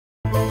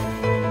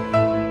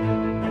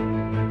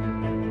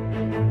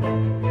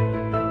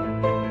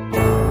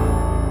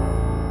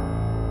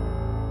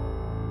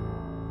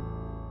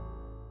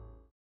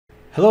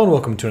Hello and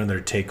welcome to another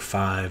Take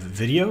 5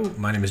 video.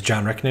 My name is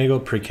John Recknagel,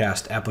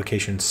 Precast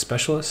Application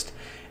Specialist,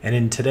 and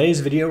in today's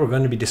video we're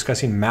going to be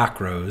discussing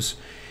macros.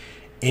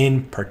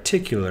 In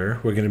particular,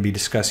 we're going to be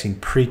discussing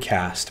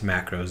precast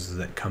macros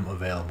that come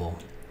available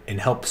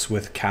and helps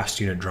with cast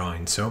unit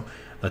drawing. So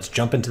let's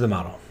jump into the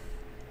model.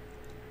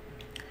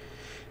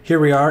 Here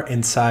we are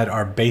inside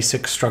our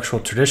basic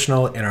structural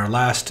traditional. In our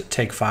last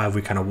Take 5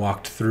 we kind of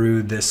walked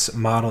through this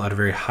model at a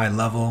very high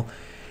level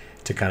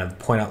to kind of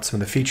point out some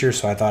of the features,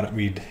 so I thought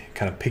we'd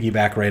kind of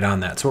piggyback right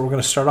on that. So what we're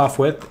going to start off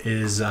with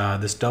is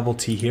this double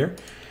T here,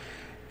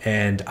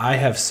 and I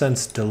have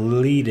since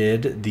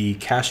deleted the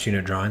cast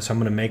unit drawing, so I'm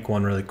going to make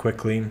one really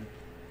quickly,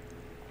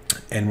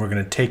 and we're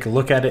going to take a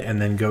look at it and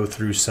then go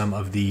through some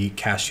of the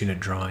cast unit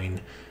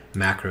drawing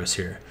macros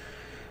here.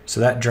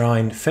 So that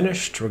drawing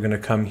finished, we're going to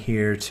come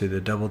here to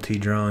the double T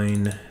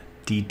drawing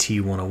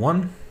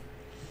DT101.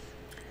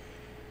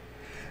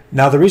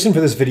 Now the reason for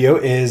this video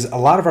is a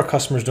lot of our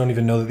customers don't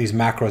even know that these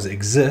macros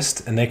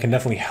exist, and they can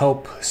definitely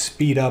help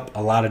speed up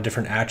a lot of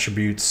different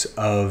attributes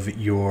of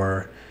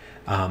your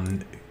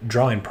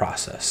drawing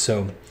process.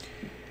 So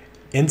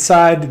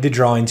inside the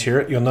drawings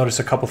here, you'll notice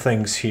a couple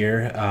things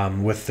here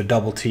with the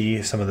double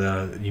T. Some of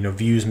the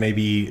views may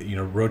be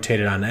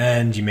rotated on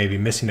end. You may be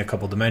missing a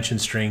couple dimension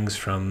strings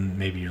from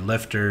maybe your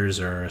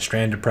lifters or a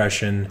strand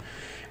depression.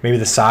 Maybe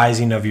the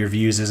sizing of your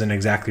views isn't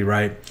exactly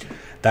right.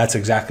 That's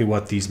exactly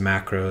what these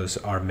macros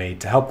are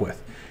made to help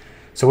with.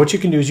 So what you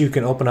can do is you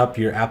can open up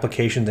your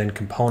applications and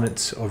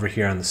components over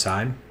here on the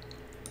side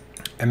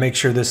and make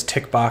sure this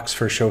tick box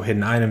for show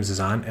hidden items is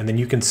on, and then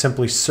you can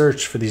simply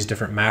search for these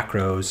different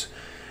macros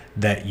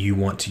that you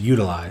want to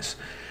utilize.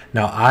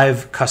 Now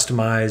I've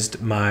customized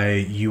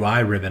my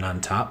UI ribbon on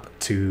top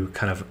to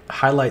kind of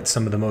highlight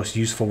some of the most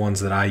useful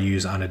ones that I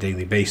use on a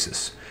daily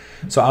basis.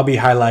 So I'll be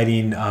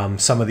highlighting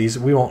some of these.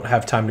 We won't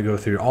have time to go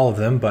through all of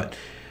them, but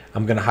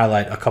I'm going to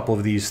highlight a couple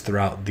of these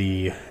throughout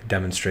the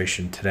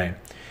demonstration today.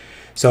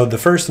 So the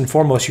first and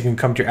foremost, you can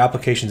come to your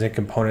applications and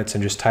components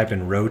and just type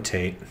in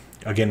rotate.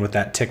 Again, with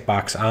that tick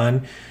box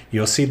on,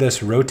 you'll see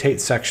this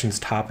rotate sections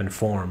top and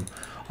form.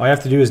 All you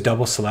have to do is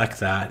double select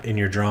that in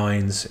your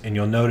drawings, and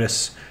you'll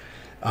notice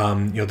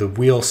the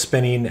wheel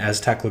spinning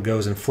as Tekla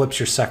goes and flips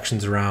your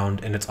sections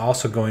around, and it's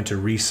also going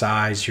to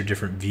resize your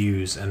different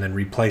views and then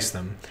replace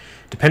them.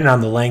 Depending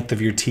on the length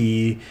of your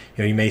T,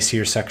 you may see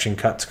your section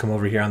cuts come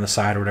over here on the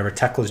side or whatever.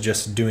 Tekla's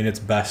just doing its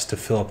best to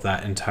fill up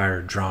that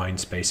entire drawing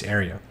space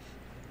area.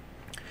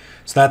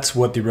 So that's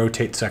what the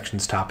rotate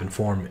sections top and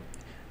form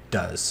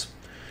does.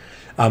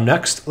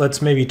 Next,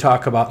 let's maybe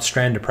talk about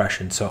strand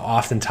depression. So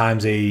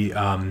oftentimes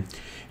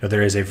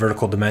there is a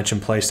vertical dimension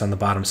placed on the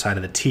bottom side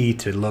of the T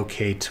to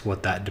locate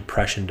what that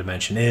depression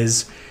dimension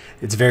is.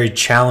 It's very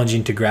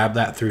challenging to grab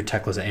that through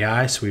Tekla's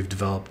AI, so we've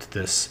developed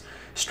this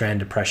strand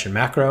depression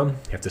macro.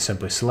 You have to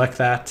simply select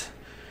that,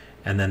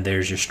 and then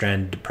there's your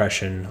strand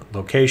depression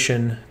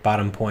location,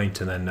 bottom point,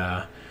 and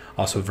then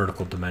also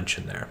vertical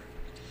dimension there.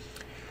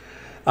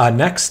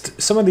 Next,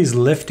 some of these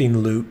lifting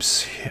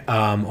loops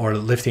or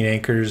lifting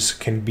anchors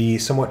can be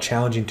somewhat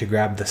challenging to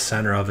grab the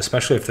center of,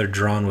 especially if they're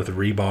drawn with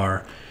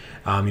rebar.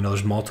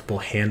 There's multiple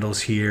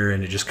handles here,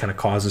 and it just kind of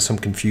causes some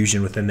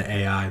confusion within the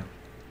AI.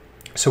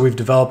 So we've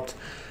developed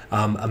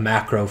a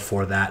macro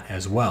for that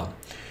as well.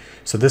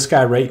 So this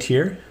guy right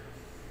here,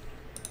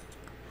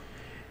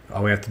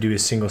 all we have to do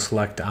is single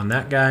select on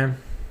that guy,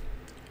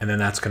 and then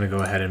that's going to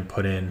go ahead and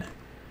put in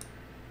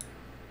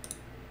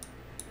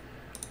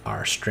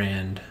our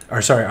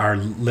our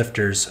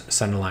lifter's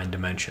centerline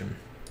dimension.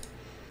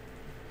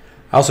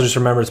 Also, just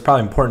remember, it's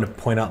probably important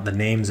to point out the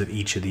names of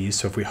each of these.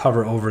 So if we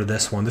hover over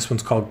this one's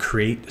called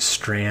Create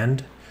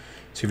Strand.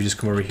 So if you just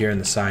come over here on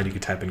the side, you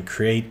can type in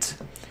Create.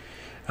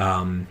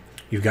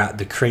 You've got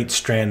the Create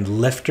Strand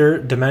Lifter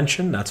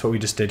dimension. That's what we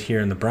just did here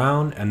in the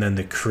brown. And then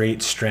the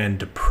Create Strand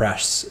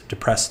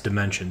Depress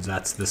dimensions.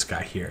 That's this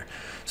guy here.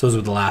 So those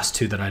were the last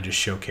two that I just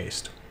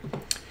showcased.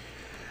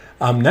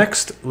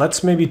 Next,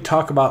 let's maybe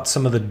talk about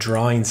some of the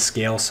drawing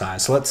scale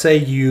size. So let's say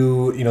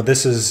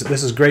this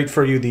is great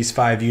for you, these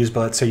 5 views, but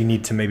let's say you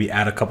need to maybe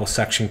add a couple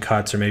section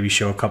cuts or maybe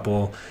show a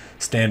couple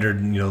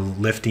standard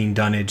lifting,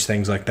 dunnage,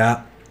 things like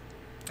that.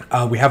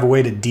 We have a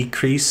way to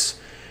decrease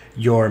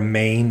your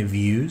main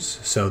views.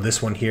 So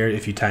this one here,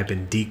 if you type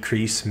in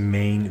decrease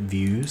main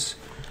views,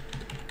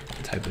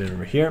 type it in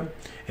over here,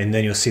 and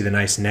then you'll see the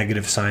nice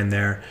negative sign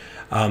there.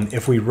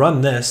 If we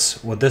run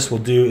this, what this will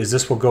do is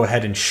this will go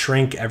ahead and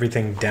shrink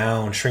everything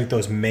down, shrink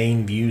those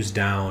main views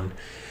down.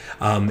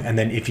 And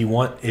then if you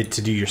want it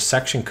to do your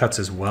section cuts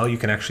as well, you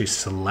can actually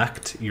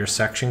select your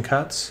section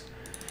cuts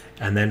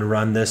and then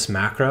run this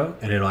macro,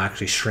 and it'll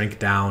actually shrink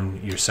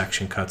down your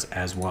section cuts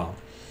as well.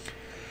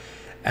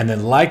 And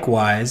then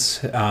likewise,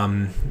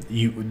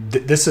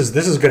 this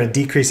is going to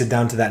decrease it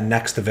down to that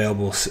next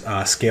available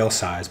scale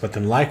size. But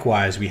then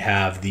likewise, we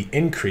have the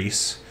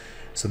increase.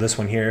 So this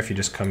one here, if you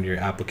just come to your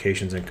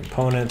applications and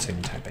components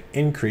and type in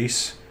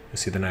increase, you'll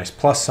see the nice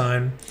plus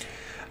sign.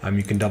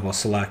 You can double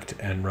select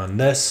and run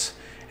this,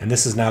 and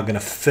this is now going to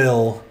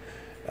fill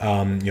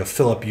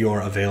up your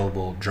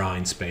available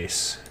drawing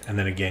space. And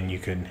then again, you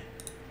can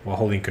while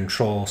holding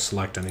Control,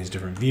 select on these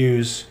different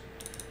views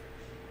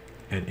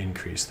and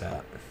increase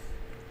that.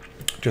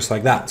 Just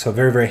like that. So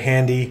very, very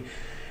handy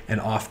and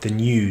often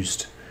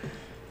used.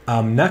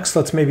 Next,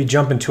 let's maybe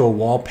jump into a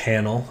wall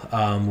panel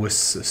with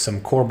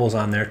some corbels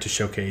on there to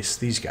showcase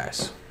these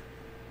guys.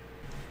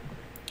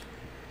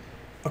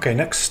 Okay,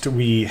 next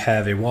we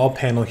have a wall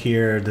panel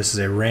here. This is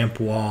a ramp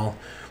wall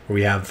where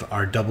we have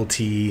our double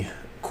T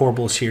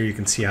corbels here. You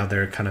can see how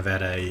they're kind of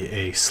at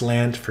a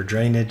slant for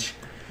drainage.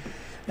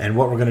 And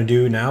what we're going to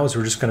do now is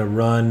we're just going to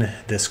run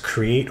this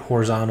create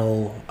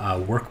horizontal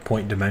work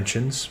point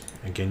dimensions.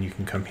 Again, you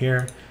can come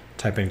here,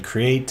 type in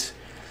create.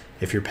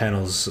 If your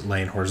panel's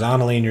laying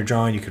horizontally in your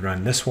drawing, you can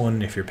run this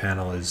one. If your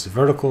panel is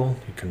vertical,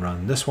 you can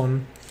run this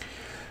one.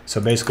 So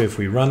basically, if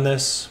we run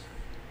this,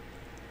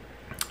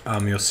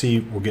 you'll see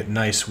we'll get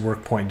nice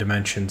work point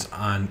dimensions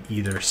on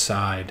either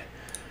side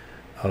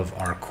of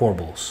our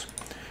corbels.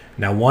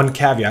 Now, one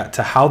caveat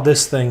to how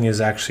this thing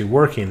is actually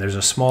working, there's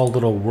a small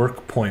little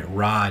work point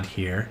rod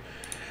here.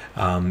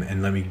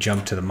 And let me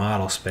jump to the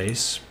model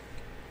space.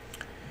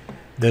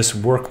 This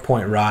work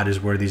point rod is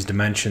where these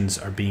dimensions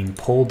are being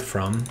pulled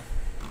from.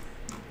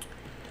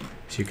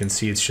 So you can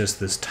see it's just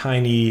this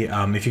tiny,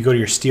 if you go to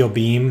your steel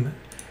beam,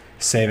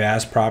 save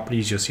as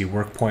properties, you'll see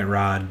work point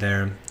rod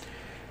there.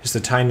 Just a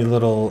tiny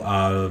little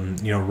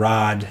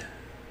rod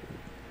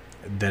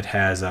that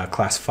has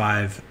class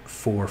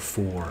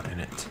 544 in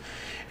it.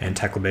 And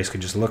Tekla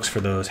basically just looks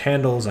for those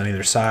handles on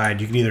either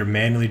side. You can either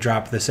manually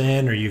drop this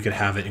in, or you could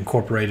have it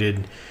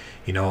incorporated,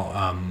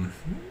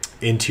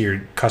 into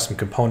your custom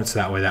components. So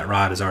that way that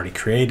rod is already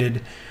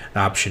created. The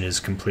option is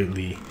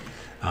completely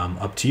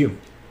up to you.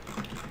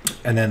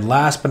 And then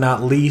last but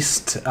not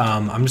least,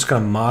 I'm just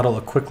going to model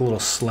a quick little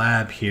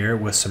slab here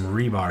with some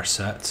rebar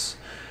sets.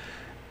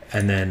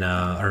 And then,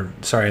 and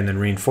then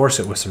reinforce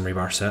it with some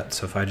rebar sets.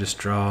 So if I just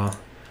draw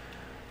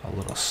a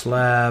little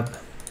slab,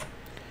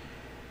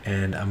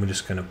 and I'm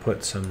just going to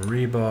put some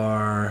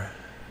rebar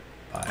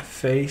by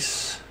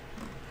face,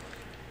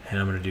 and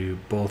I'm going to do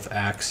both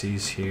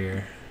axes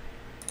here.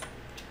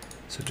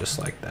 So just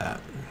like that.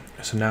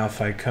 So now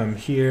if I come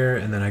here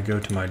and then I go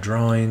to my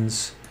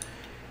drawings,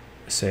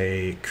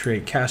 say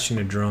create casting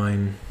a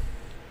drawing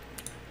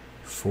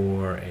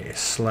for a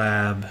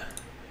slab,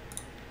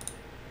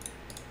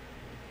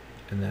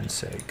 and then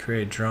say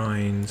create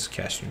drawings,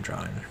 casting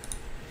drawing.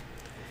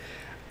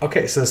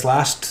 Okay, so this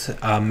last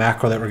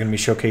macro that we're going to be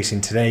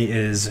showcasing today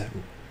is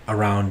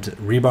around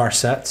rebar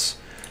sets.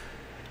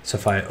 So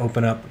if I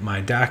open up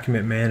my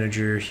document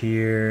manager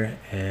here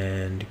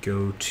and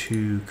go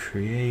to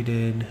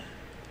created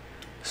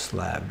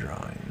slab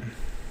drawing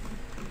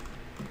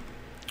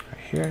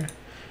right here,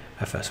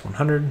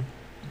 FS100.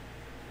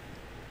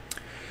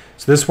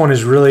 So this one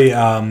is really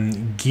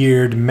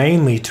geared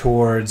mainly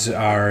towards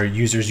our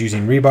users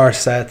using rebar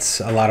sets.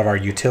 A lot of our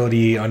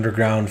utility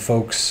underground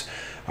folks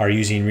are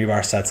using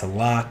rebar sets a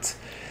lot.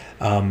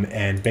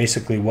 And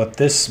basically what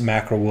this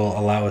macro will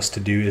allow us to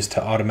do is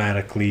to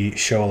automatically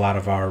show a lot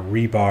of our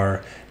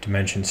rebar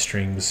dimension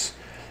strings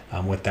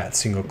with that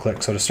single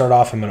click. So to start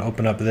off, I'm going to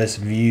open up this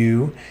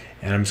view,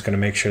 and I'm just going to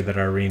make sure that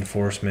our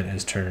reinforcement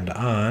is turned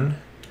on.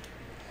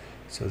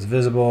 So it's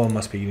visible, it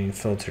must be getting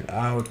filtered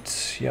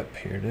out. Yep,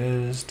 here it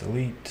is.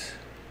 Delete.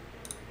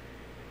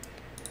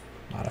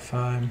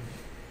 Modify.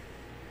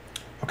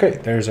 Okay,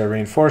 there's our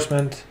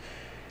reinforcement.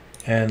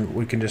 And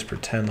we can just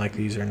pretend like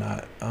these are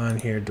not on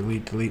here.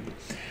 Delete, delete.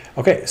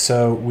 Okay,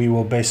 so we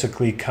will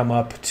basically come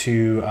up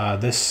to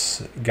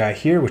this guy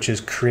here, which is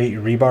create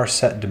rebar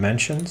set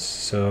dimensions.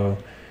 So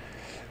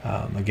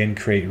again,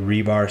 create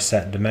rebar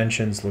set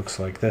dimensions. Looks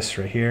like this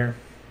right here.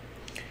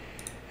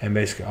 And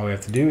basically all we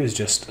have to do is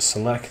just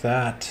select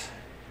that,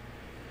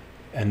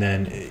 and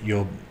then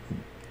you'll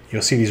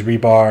see these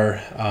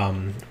rebar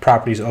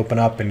properties open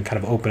up and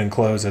kind of open and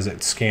close as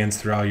it scans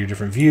through all your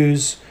different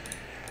views.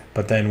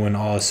 But then when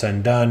all is said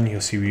and done, you'll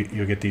see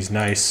you'll get these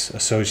nice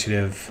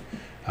associative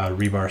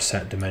rebar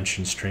set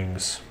dimension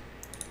strings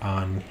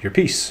on your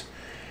piece.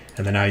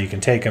 And then now you can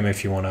take them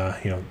if you want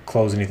to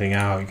close anything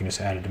out. You can just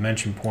add a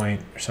dimension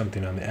point or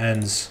something on the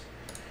ends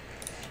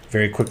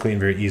very quickly and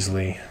very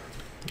easily.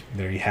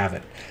 There you have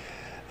it.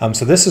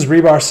 So this is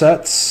rebar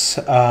sets,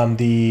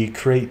 the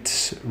create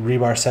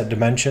rebar set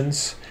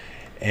dimensions.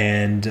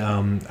 And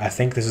I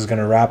think this is going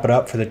to wrap it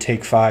up for the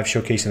Take 5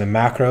 showcasing the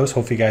macros.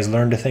 Hopefully you guys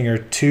learned a thing or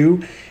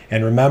two.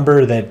 And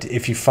remember that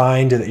if you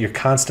find that you're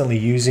constantly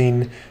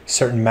using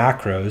certain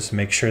macros,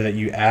 make sure that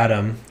you add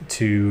them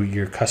to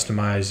your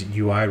customized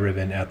UI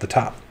ribbon at the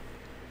top.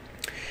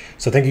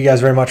 So thank you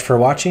guys very much for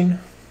watching.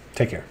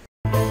 Take care.